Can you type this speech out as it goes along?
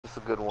It's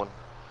a good one.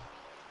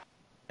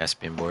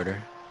 Caspian Border.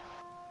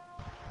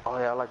 Oh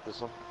yeah, I like this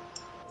one.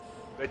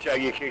 Bet you I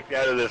get kicked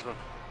out of this one.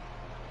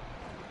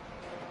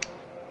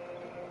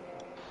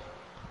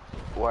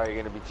 Why, are you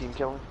gonna be team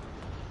killing?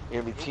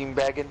 You gonna be team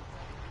bagging?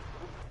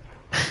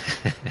 I'll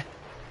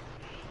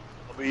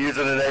be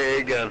using an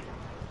AA gun.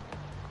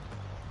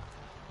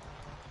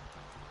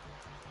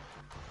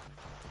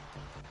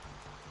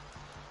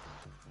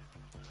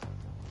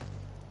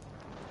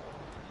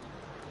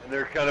 And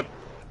they're kind of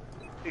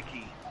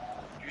picky.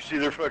 Did you see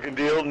their fucking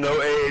deal?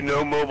 No AA,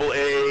 no mobile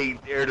AA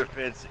air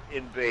defense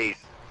in base.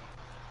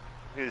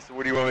 Okay, so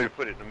where do you want me to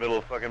put it? In the middle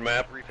of the fucking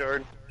map,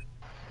 retard?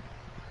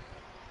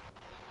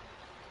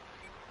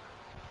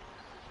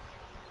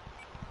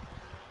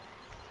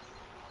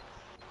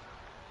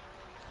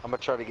 I'm gonna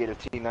try to get a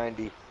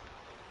T90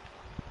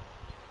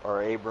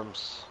 or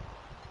Abrams.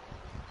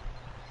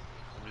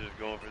 I'm just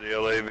going for the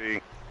LAV.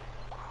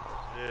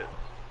 Shit.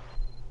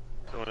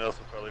 Someone else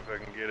will probably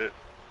fucking get it.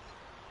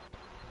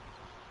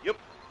 Yep.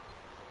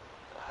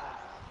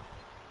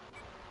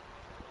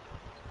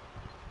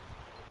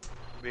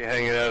 Be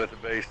hanging out at the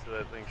base till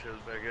that thing shows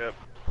back up.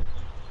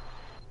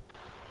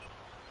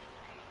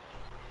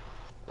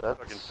 That's...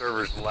 Fucking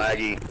server's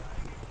laggy.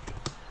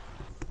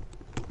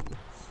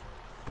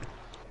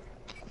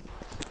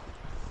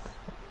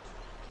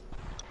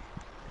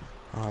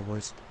 Alright,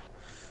 boys.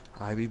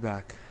 I'll be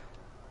back.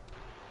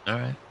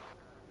 Alright.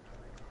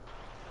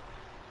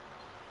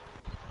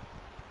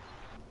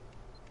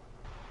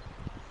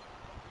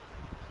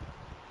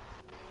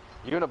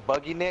 You in a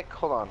buggy, Nick?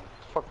 Hold on.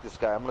 Fuck this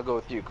guy. I'm gonna go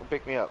with you. Come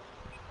pick me up.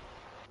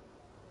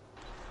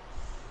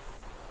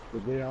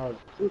 There are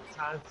 2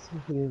 times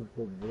in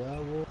the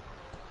Bravo.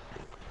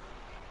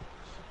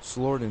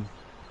 Slorden.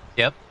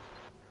 Yep.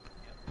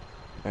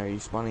 Are you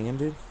spawning in,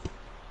 dude?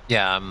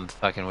 Yeah, I'm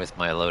fucking with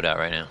my loadout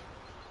right now.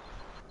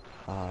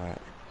 Alright.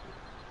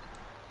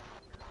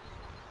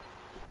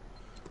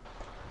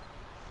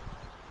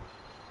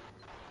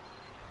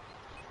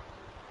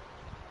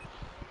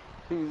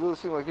 He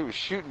seemed like he was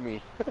shooting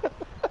me.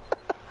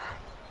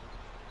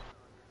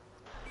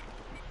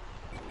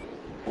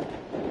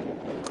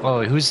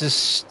 Oh, who's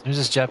this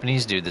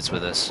Japanese dude that's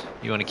with us?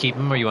 You want to keep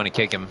him or you want to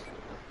kick him?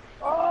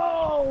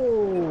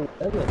 Oh!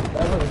 That was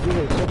a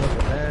good shot,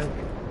 man.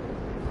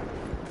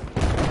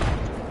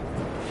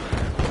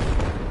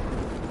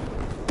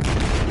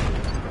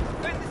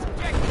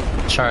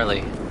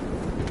 Charlie.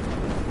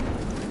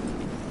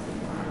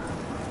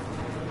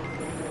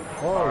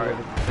 Oh, Alright.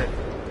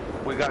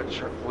 We got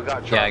Charlie.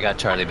 Yeah, I got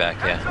Charlie back,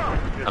 yeah.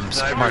 I'm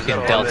Snipers marking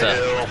on the Delta.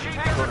 hill.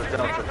 Go to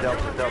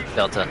Delta.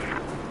 Delta.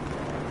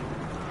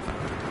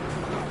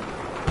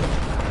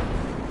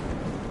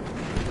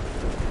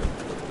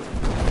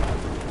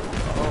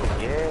 Oh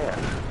yeah.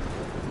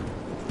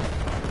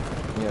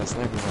 Yeah,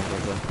 sniper's on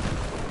there,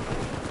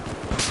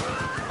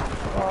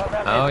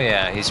 Oh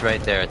yeah, he's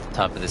right there at the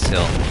top of this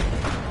hill.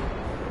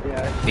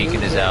 yeah.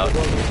 Beacon is out.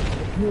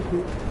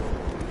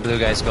 Blue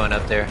guy's going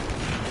up there.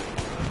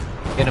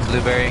 Get him,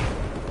 Blueberry.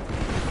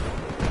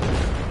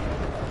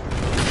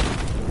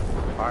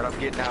 Alright, I'm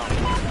getting out.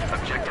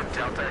 Objective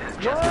Delta is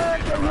What?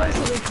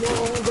 just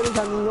There is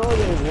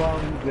another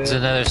one there. There's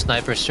another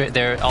sniper straight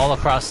there, all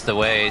across the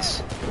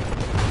ways.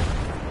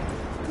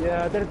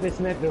 Yeah, there's a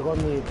sniper on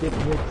me. Deep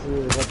woods,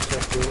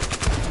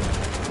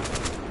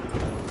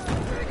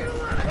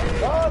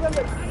 Oh, damn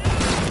it!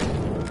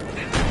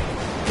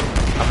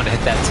 I'm gonna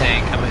hit that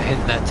tank. I'm gonna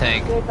hit that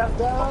tank. Okay, tap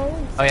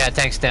down. Oh yeah,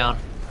 tank's down.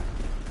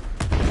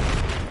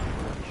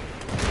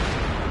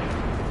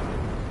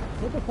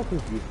 What the fuck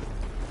is this?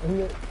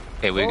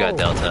 Okay, we got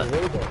Delta.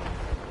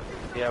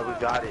 Yeah, we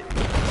got it.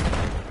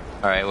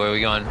 Alright, where are we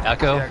going?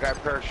 Echo? That guy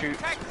parachute.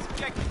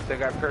 That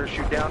guy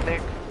parachute down,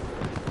 Nick.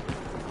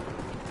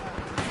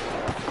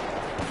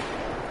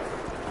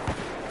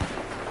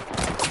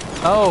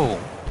 Oh!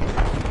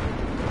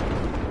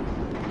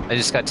 I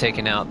just got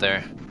taken out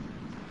there.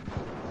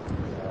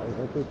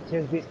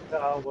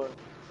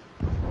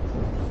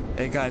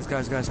 Hey guys,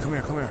 come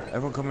here.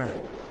 Everyone come here.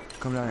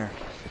 Come down here.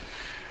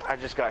 I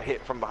just got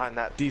hit from behind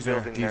that D's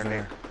building there,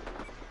 Nick.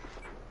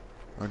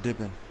 Or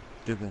dipping.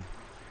 Yeah.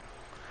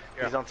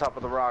 He's on top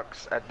of the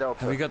rocks at Delta.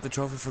 Have you got the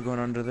trophy for going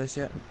under this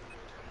yet?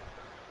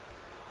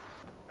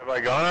 Have I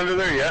gone under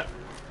there yet?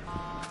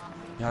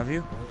 Have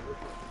you?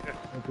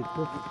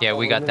 Yeah,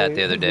 we got that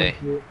the other day.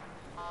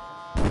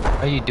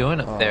 What are you doing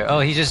up there? Oh,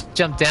 he just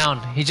jumped down.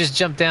 You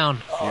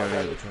already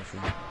got the trophy.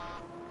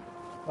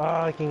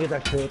 Ah, I can get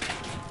that shit.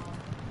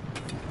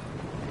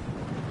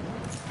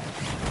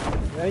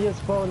 I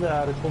just found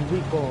a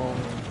convico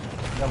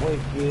la way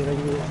que era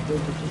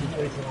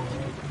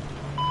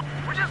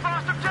We just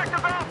lost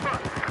objective Alpha.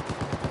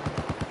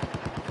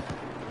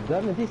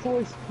 Damn it, this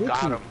always Got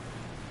sticky. him.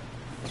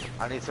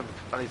 I need some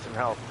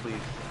help,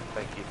 please.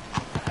 Thank you.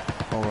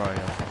 Alright,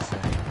 yeah.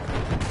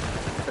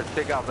 Let's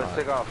take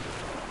off.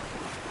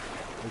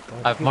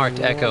 I've marked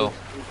Echo.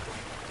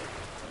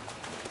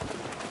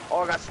 Oh,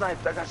 I got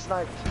sniped.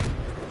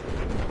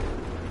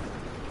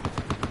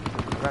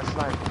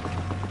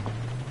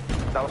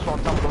 That was on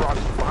top of the rocks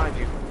behind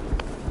you.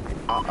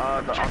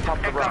 On top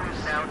of the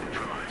rocks. Now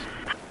neutralized.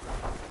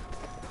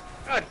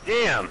 God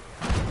damn.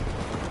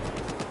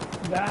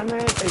 Damn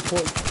it, I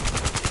fall.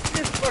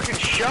 Just fucking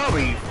shove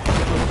me,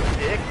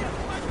 dick.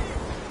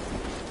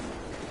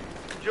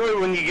 Enjoy it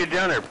when you get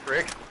down there,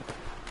 prick.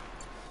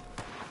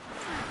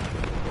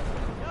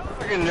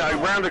 Fucking, I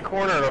round a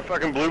corner and a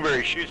fucking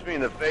blueberry shoots me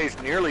in the face,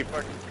 nearly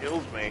fucking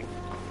kills me.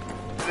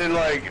 And then,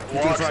 like,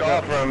 walks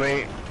off from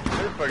me.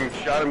 I fucking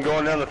shot him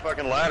going down the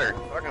fucking ladder.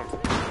 Fuck him.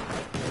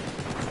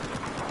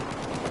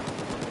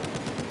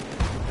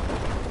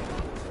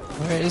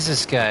 Where is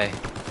this guy?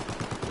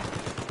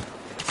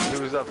 He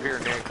was up here,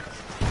 Nick.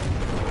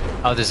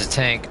 Oh, there's a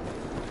tank.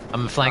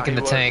 I'm flanking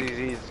the tank.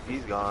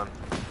 He's gone.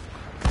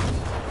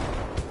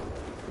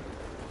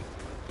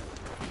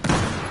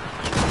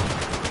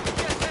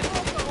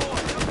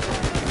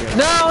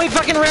 No, he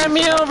fucking ran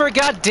me over.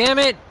 God damn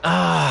it.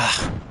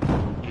 Ah.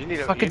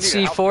 Fucking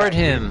C4'd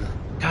him.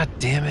 God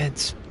damn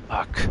it.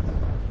 Fuck.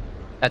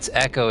 That's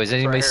Echo. Is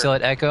anybody right still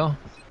at Echo?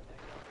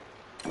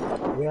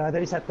 Yeah,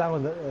 there is a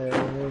town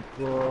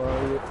for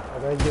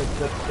Avengers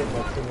that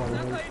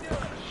someone.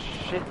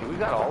 Shit, do we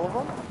got all of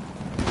them?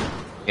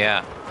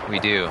 Yeah, we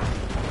do.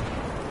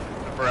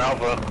 For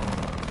Alpha.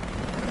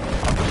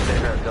 I'm just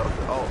staying there at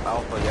Delta. Oh,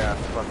 Alpha, yeah,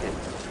 fuck it.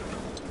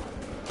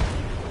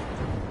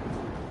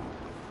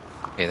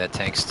 Okay, that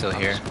tank's still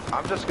here.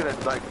 I'm just gonna,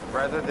 like,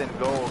 rather than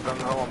go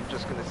gung-ho, I'm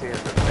just gonna say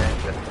it's a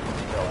bench at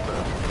Delta.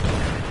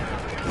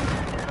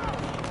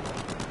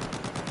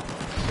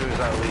 As soon as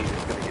I leave,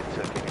 it's gonna get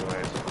took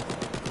anyways.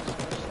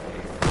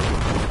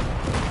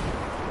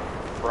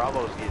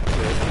 Bravo's getting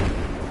took.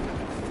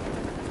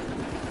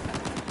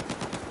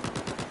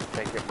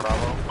 Take it,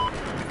 Bravo.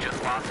 We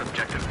just lost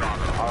objective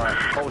Bravo. Alright.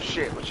 Oh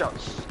shit, watch out.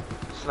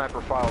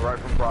 Sniper file right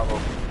from Bravo.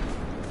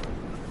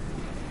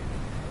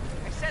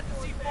 I set the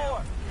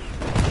C4.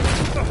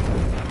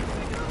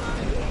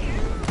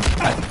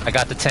 I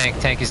got the tank.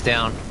 Tank is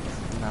down.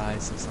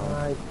 Nice, that's all.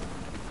 Right.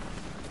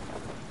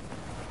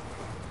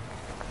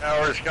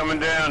 Tower's coming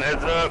down,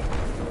 heads up.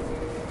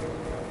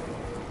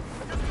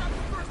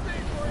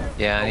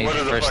 Yeah, I need What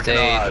are the first fucking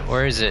aid. odds?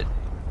 Where is it?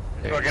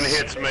 It fucking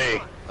hits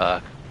me.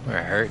 Fuck.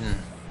 We're hurting.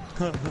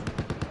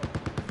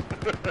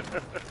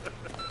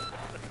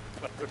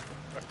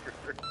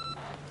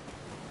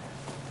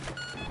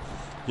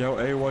 Yo,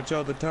 hey, watch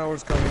out, the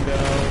tower's coming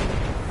down.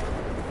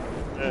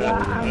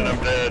 Yeah, and I'm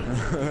dead.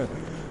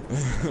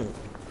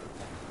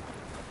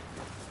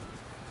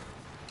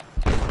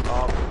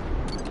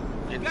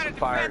 Getting some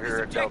fire here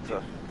at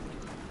Delta.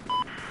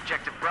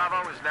 Objective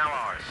Bravo is now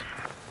ours.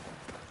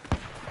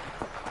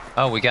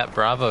 Oh, we got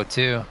Bravo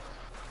too.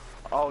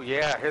 Oh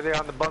yeah, here they are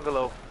on the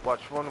bungalow.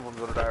 Watch, one of them's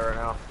gonna die right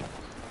now.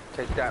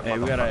 Take that. Hey,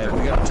 we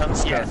motherfucker. got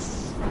tungsten.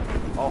 Yes.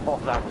 Oh,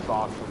 that was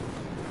awesome.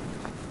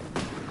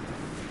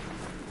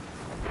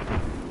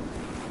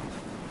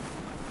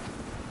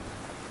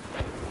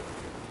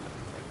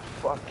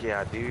 Fuck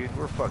yeah, dude.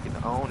 We're fucking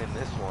owning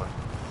this one.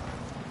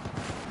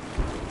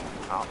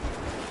 Oh,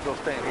 still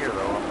staying here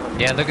though.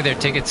 Yeah, look at their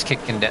tickets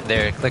kicking down.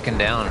 They're clicking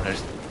down. They're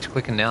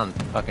clicking down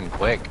fucking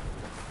quick.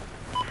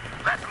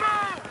 Let's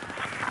move!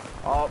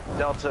 Oh,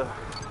 Delta.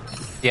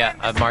 Yeah,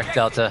 I've marked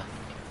Delta.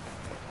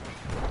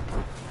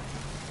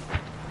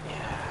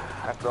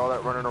 After all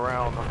that running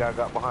around, the guy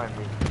got behind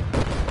me.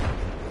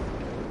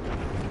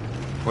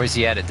 Where's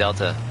he at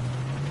Delta?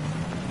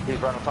 He's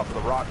right on top of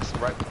the rocks,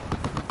 right?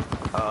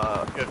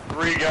 Got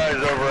 3 guys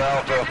over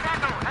Alpha. Echo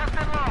has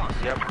been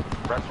lost. Yep.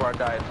 That's where I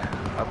died.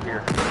 Up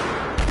here.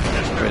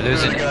 We're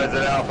losing. Guys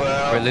at Alpha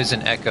out. We're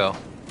losing Echo.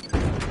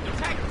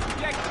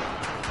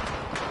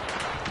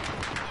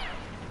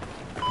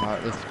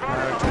 Alright, let's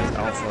prioritize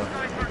Alpha.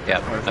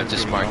 Yep, I've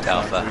just marked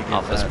Alpha.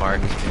 Alpha's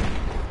marked.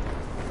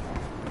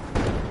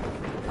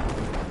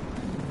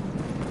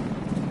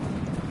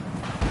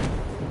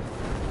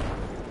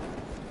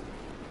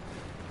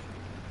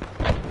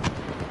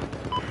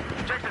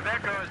 Objective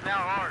Echo is now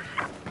ours.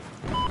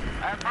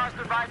 I have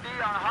positive ID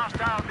on a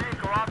hostile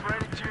vehicle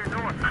operating to your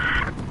north.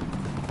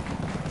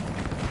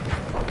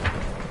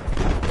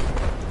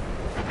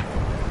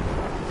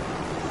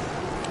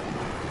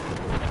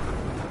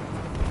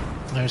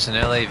 There's an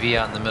LAV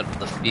out in the middle of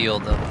the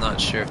field. I'm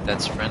not sure if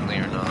that's friendly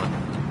or not.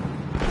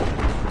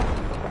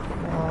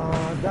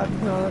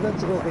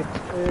 That's rocket.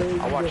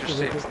 I watch yes,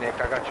 your 6, Nick.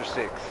 I got your 6.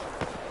 Is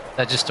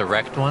that just a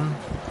wrecked one?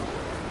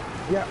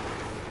 Yeah.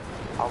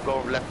 I'll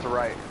go left to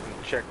right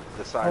and check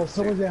the side. Oh,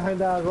 someone's behind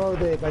the road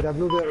by the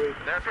blueberry.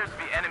 There appears to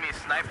be enemy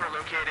sniper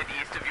located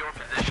east of your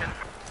position.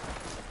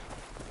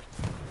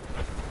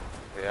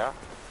 Yeah.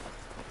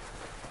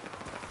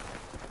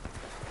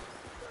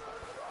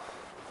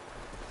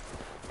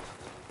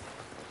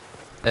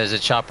 There's a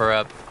chopper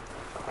up.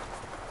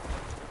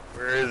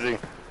 Where is he?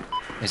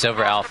 He's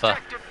over Alpha.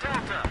 Objective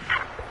Delta.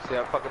 See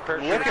that fucking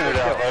parachute? Looking at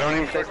Alpha. I don't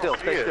even Stay still,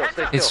 stay still,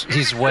 stay still.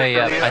 He's way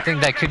up. I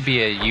think that could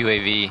be a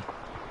UAV.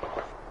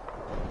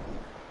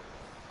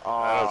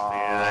 I don't see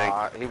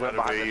anything. He went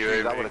Gotta behind the be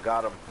trees. I UAV. would have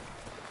got him.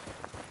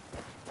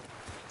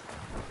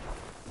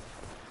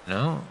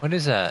 No? What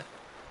is that?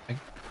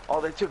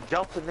 Oh, they took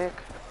Delta, Nick.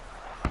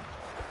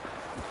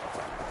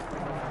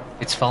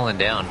 It's falling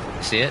down.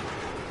 You see it?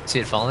 See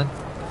it falling?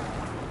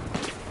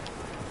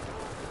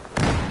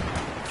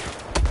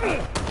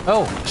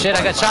 Oh, shit,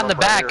 I got shot in the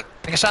back. Right,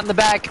 I got shot in the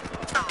back.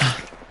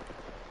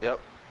 yep.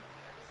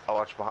 I'll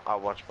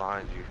watch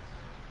behind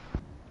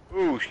you.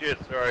 Ooh, shit,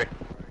 sorry.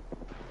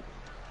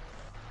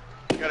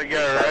 Gotta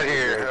get her right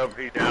here. Help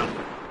me down.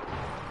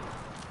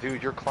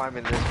 Dude, you're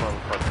climbing this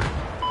motherfucker.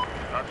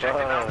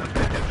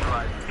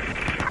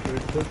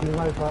 Taking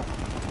my part.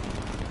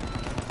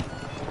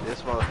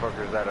 This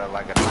motherfucker's at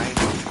like a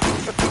 90.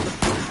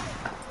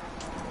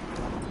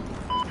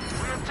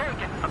 We have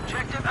taken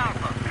objective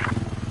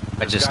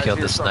Alpha. I just Guys killed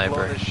here the start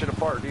blowing sniper. this shit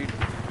apart, dude.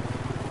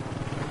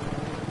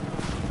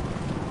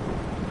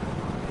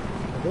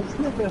 That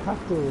sniper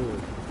have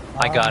to.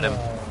 I got him.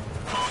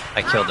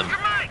 I killed him.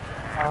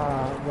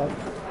 But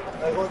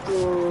I want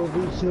to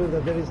be sure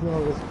that there is no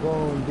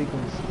respawn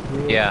beacons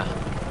here. Yeah.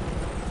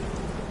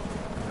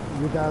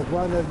 With that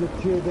one that you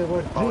killed, there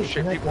were three. Oh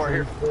shit, people are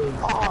here. snipers.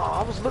 Oh,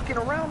 I was looking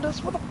around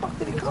us. Where the fuck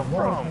did he come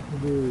One from? has to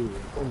be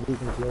on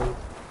beacon place.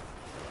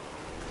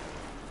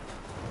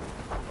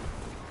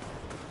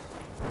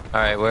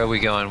 Alright, where are we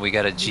going? We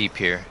got a Jeep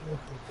here.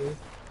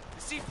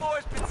 C4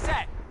 has been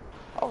set.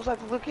 I was like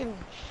looking,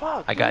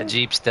 fuck. I got dude.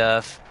 Jeep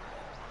stuff.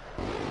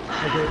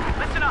 Okay.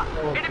 Listen up.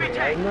 Enemy Okay,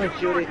 tank I'm not due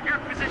sure north of your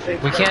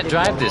position. We can't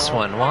drive this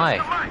one. Why?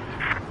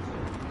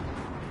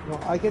 No,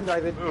 I can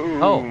drive it.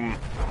 Boom. Oh.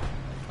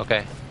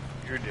 Okay.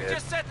 You're dead.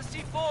 Just set the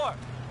C4.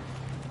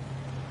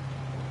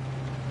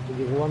 Do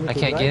you want me I to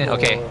can't drive get in.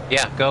 Okay. or-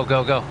 Yeah, go,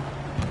 go, go.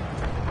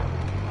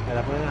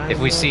 If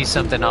we see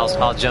something,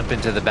 I'll jump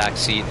into the back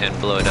seat and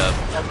blow it up.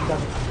 I'm not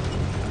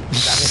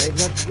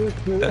used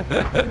to.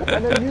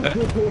 I'm not used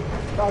to.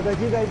 Oh, that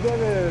you guys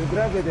never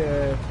grab it.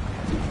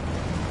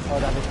 Oh,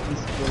 that is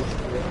this close.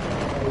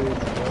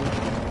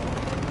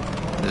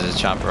 There's a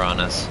chopper on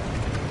us.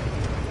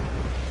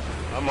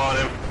 I'm on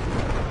him.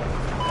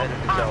 Headed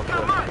to Delta.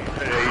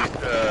 Yeah, he's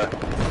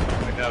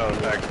right down on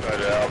the back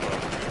side of Alpha.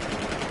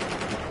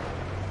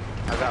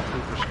 I got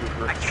Pooper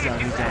Scooper. He's down,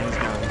 he's down, he's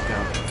down, he's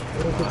down.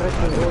 There's a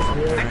traction road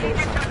here.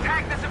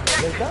 Attack this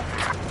objective. There's that?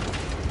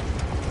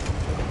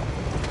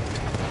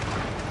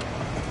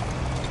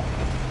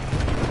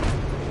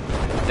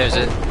 There's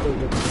a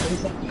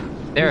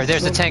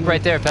there's a tank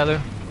right there, Pelu.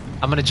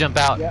 I'm gonna jump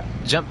out. Yeah.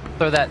 Jump,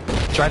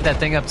 drive that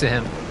thing up to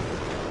him.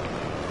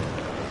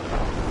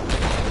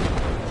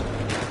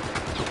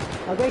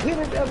 Okay, hit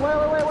it. Wait.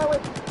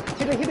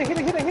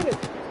 Hit it.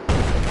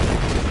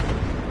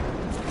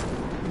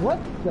 What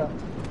the?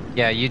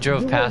 Yeah, you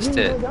drove You past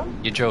go it. down?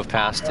 You drove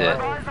past it.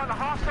 Eyes on the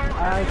hostile.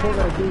 I thought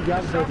I did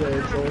jump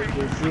there, so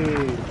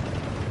you see.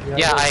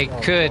 Yeah, I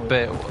could,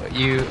 but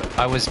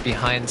I was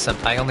behind some.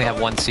 I only have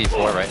one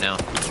C4 right now.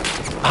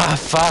 Ah,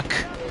 fuck.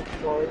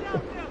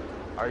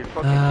 Are you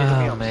fucking kidding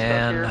me? Oh I'm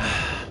man.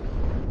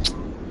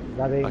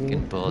 stuck here.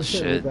 Fucking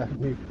bullshit.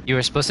 You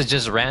were supposed to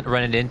just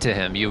run it into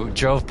him. You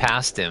drove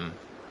past him.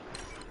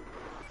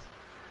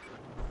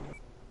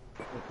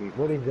 Okay,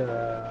 what is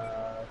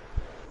the?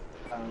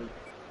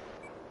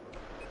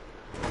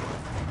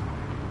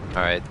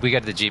 All right, we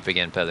got the Jeep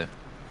again, Pelu.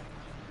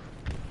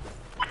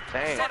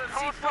 Dang. Set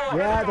C4.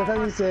 Yeah, the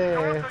thing is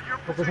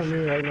focus on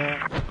me right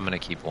now. I'm gonna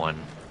keep one.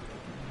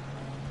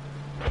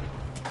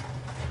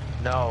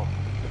 No.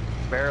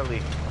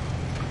 Barely.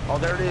 Oh,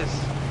 there it is.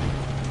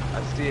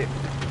 I see it.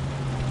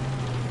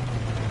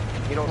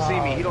 He don't see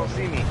me. He don't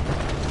see me.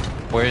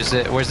 Where's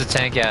it? Where's the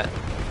tank at?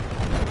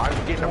 I'm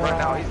getting him right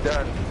now. He's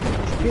done.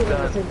 He's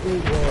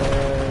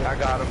done. I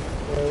got him.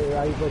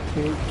 I got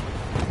two.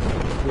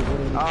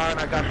 Oh, and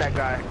I got that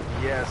guy.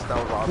 Yes, that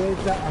was awesome.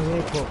 There's the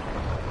Aneco.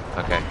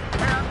 Okay.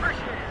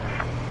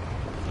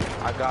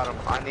 I got him.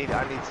 I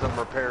need some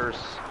repairs.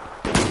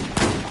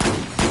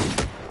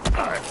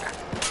 Alright.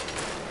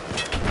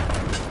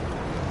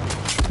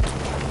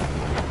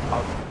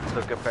 I'll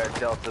look up at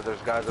Delta.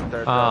 There's guys up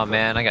there. Oh Delta.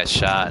 man, I got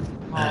shot.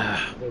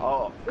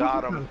 Oh,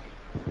 got him.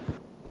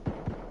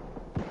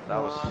 That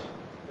was.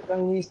 The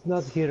thing is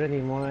not here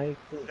anymore.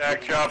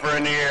 Attack chopper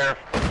in the air.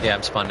 Yeah,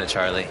 I'm spawning to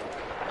Charlie.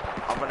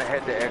 I'm gonna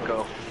head to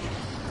Echo.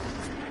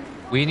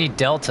 We need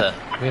Delta.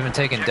 We haven't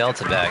taken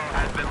Delta back.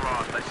 Has been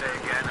lost. I say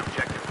again,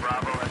 objective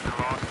Bravo has been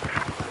lost.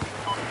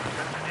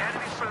 An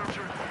enemy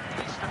soldier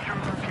east of your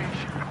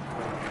location.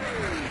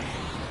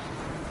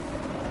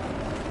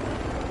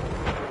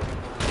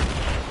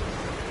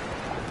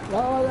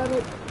 Oh, damn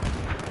it.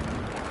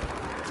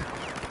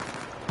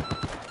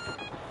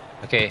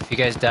 Okay, if you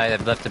guys die,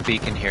 I've left a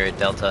beacon here at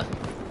Delta.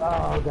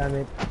 Oh, damn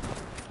it.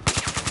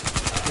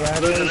 Yeah,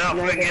 there is Listen up,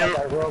 like again.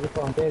 a rogue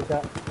from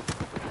Delta.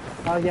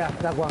 Oh, yeah,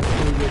 that one.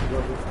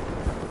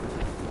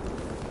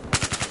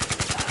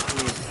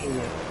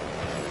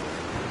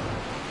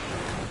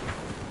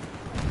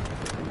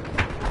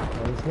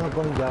 Oh, it's not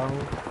going down.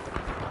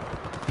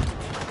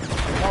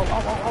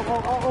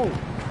 Oh.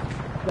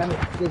 Damn it,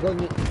 they got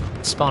me.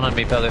 Spawn on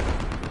me, Pelu.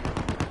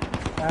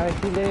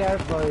 Actually, they are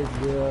for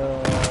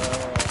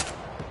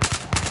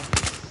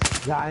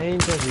the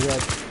entrance of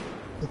that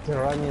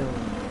subterranean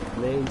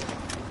place.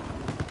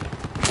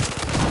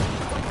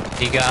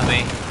 He got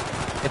me.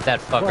 Hit that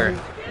fucker.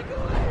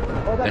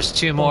 There's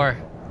two more.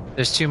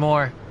 There's two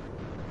more.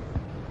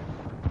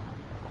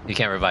 You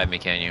can't revive me,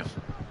 can you?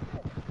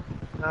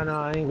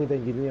 No, I ain't with the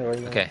engineer right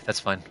now. Okay, that's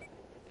fine.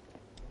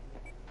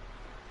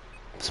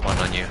 Spawn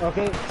on you.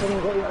 Okay,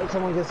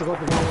 someone just got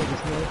to know the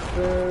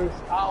snipers.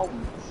 Ouch!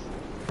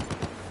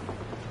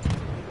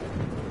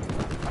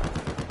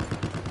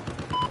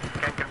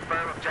 Can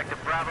confirm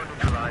objective Bravo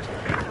neutralized.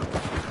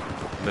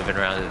 Moving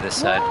around to this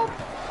side.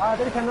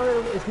 There is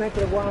another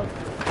sniper one.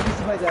 This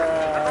is by the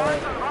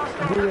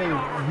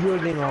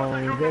building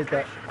on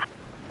Delta.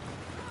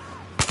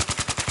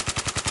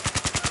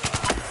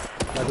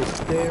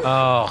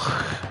 Oh,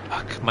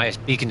 fuck. My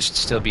beacon should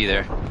still be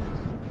there.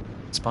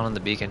 Spawn on the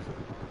beacon.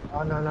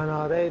 Oh,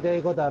 no.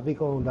 They got a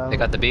beacon down. They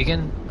got the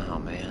beacon? Oh,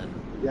 man.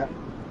 Yeah.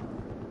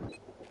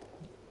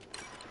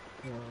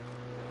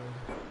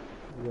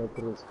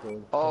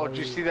 Oh, did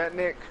you see that,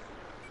 Nick?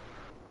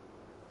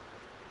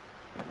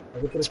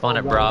 Spawn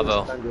at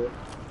Bravo.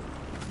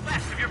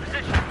 West of your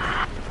position.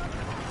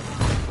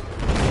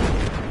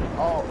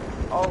 Oh,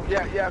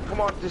 yeah,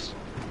 come on. There's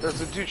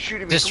a dude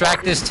shooting me.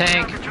 Distract this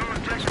tank.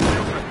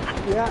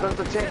 Yeah. There's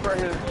a tank right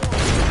here.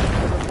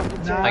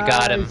 I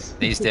got him.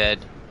 He's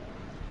dead.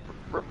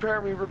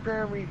 Repair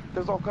me.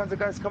 There's all kinds of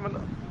guys coming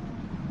up.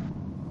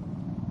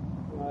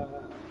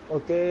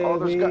 Okay, Oh,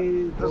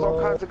 there's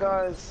all kinds of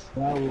guys.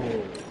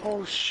 Bravo.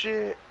 Oh,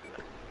 shit.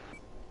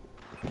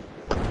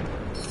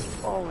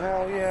 Oh,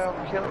 hell yeah,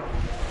 I'm killing.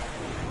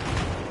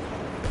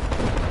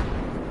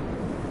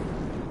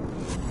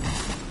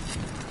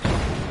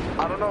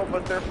 I don't know,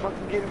 but they're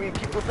fucking getting me.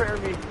 Keep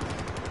repairing me.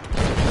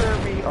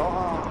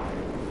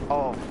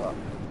 Oh, fuck.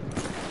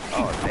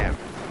 Oh, damn.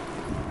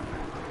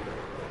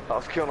 I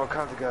was killing all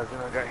kinds of guys,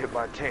 and I got hit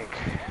by a tank.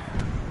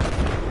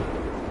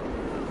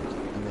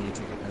 And then you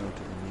took an arrow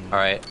to the knee.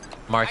 Alright,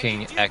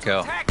 marking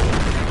Echo.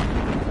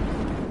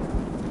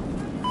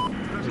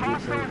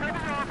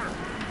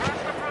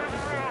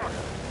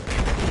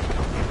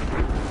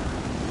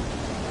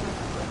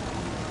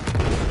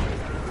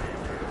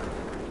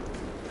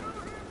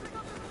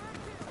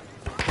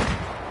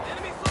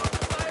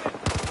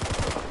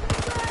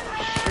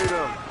 Shoot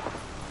him.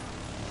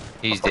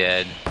 He's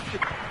dead.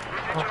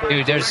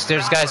 Dude, there's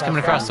guys coming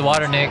across the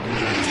water, Nick.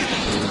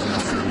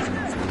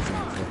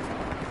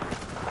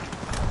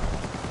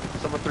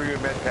 Someone threw you a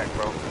med pack,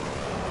 bro.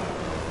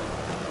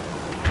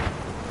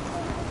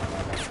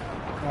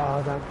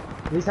 Oh, damn.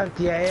 This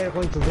anti-air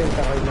going to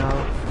Delta right now.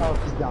 Oh,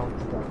 he's down.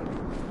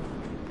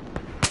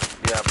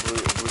 Yeah,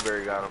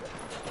 Blueberry got him.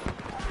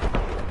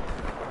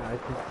 I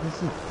think this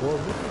is four.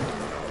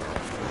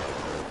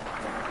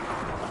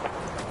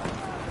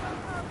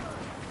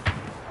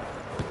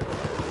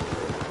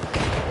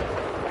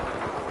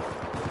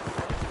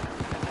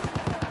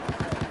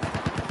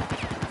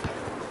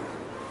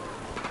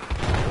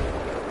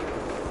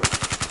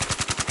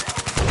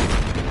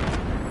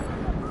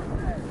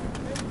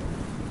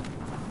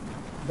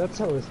 That's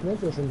how the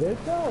snipers in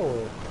Delta,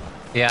 or?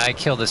 Yeah, I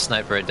killed a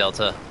sniper at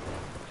Delta.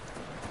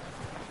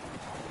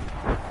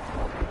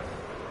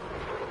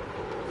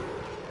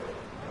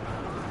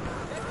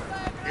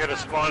 You gotta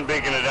spawn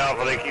beacon it out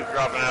while they keep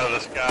dropping out of the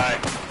sky.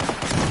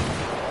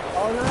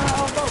 Oh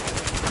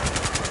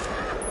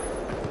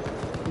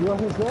no! You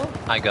want his go?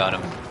 I got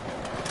him.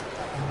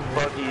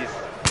 Buggies.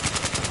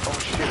 Oh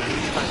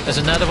shit. There's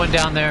another one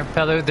down there,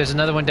 Pelu. There's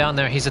another one down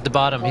there. He's at the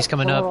bottom. He's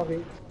coming up.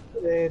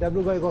 The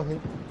blue guy got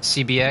him.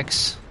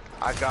 CBX.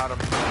 I got him.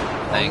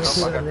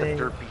 Thanks. I got the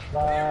derpy.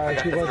 I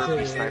got the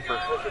derpy sniper.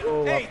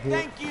 Hey,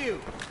 thank you!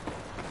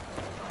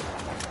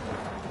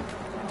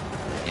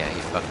 Yeah, he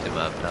fucked him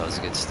up. That was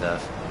good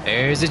stuff.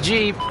 There's a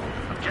Jeep.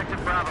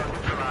 Objective Bravo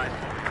neutralized.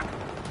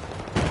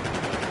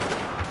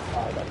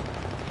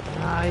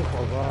 I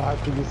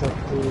forgot to be so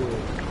too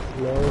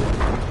slow.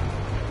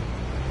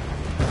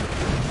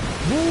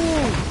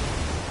 Boom!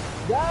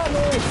 Got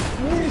it!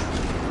 Missed!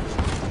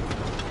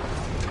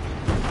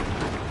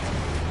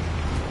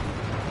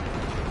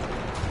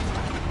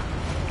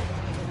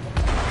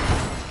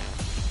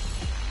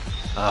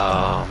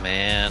 Oh,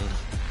 man.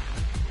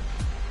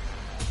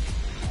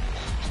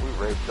 We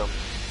raped them.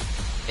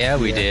 Yeah,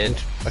 we did.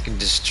 Fucking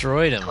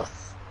destroyed him.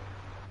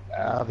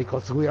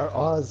 Because we are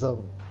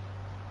awesome.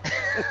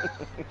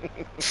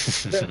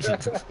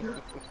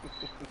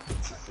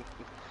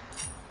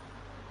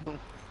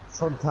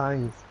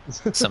 Sometimes.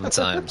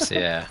 Sometimes,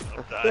 yeah.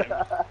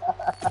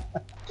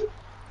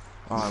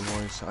 Alright,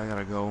 boys, I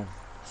gotta go.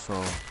 So,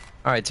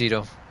 Alright,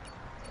 Tito.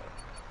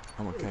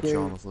 I'm gonna catch you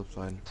on the flip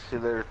side. See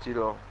you later,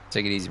 Tito.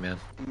 Take it easy, man.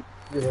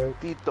 Yeah.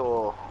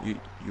 Tito.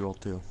 You all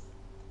too.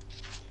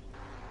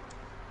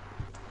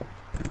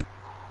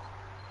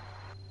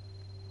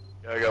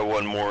 Yeah, I got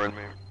one more in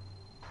me.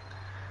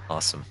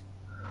 Awesome.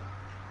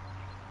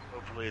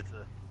 Hopefully it's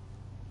a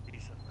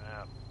decent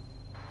map.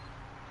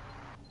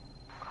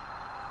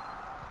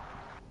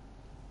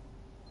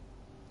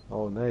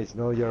 Oh, nice.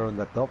 Now you're on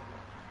the top.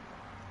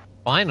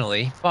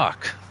 Finally?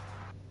 Fuck.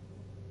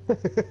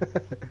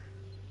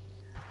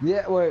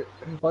 Yeah, well,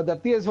 on the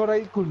PS4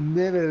 I could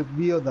never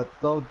be on the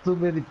top. Too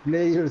many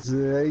players.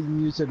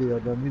 I'm usually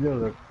on the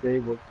middle of the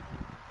table.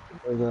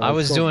 I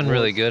was doing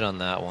really good on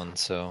that one,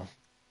 so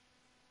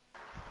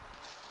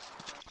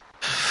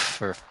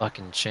for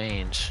fucking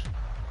change.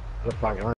 The fuck,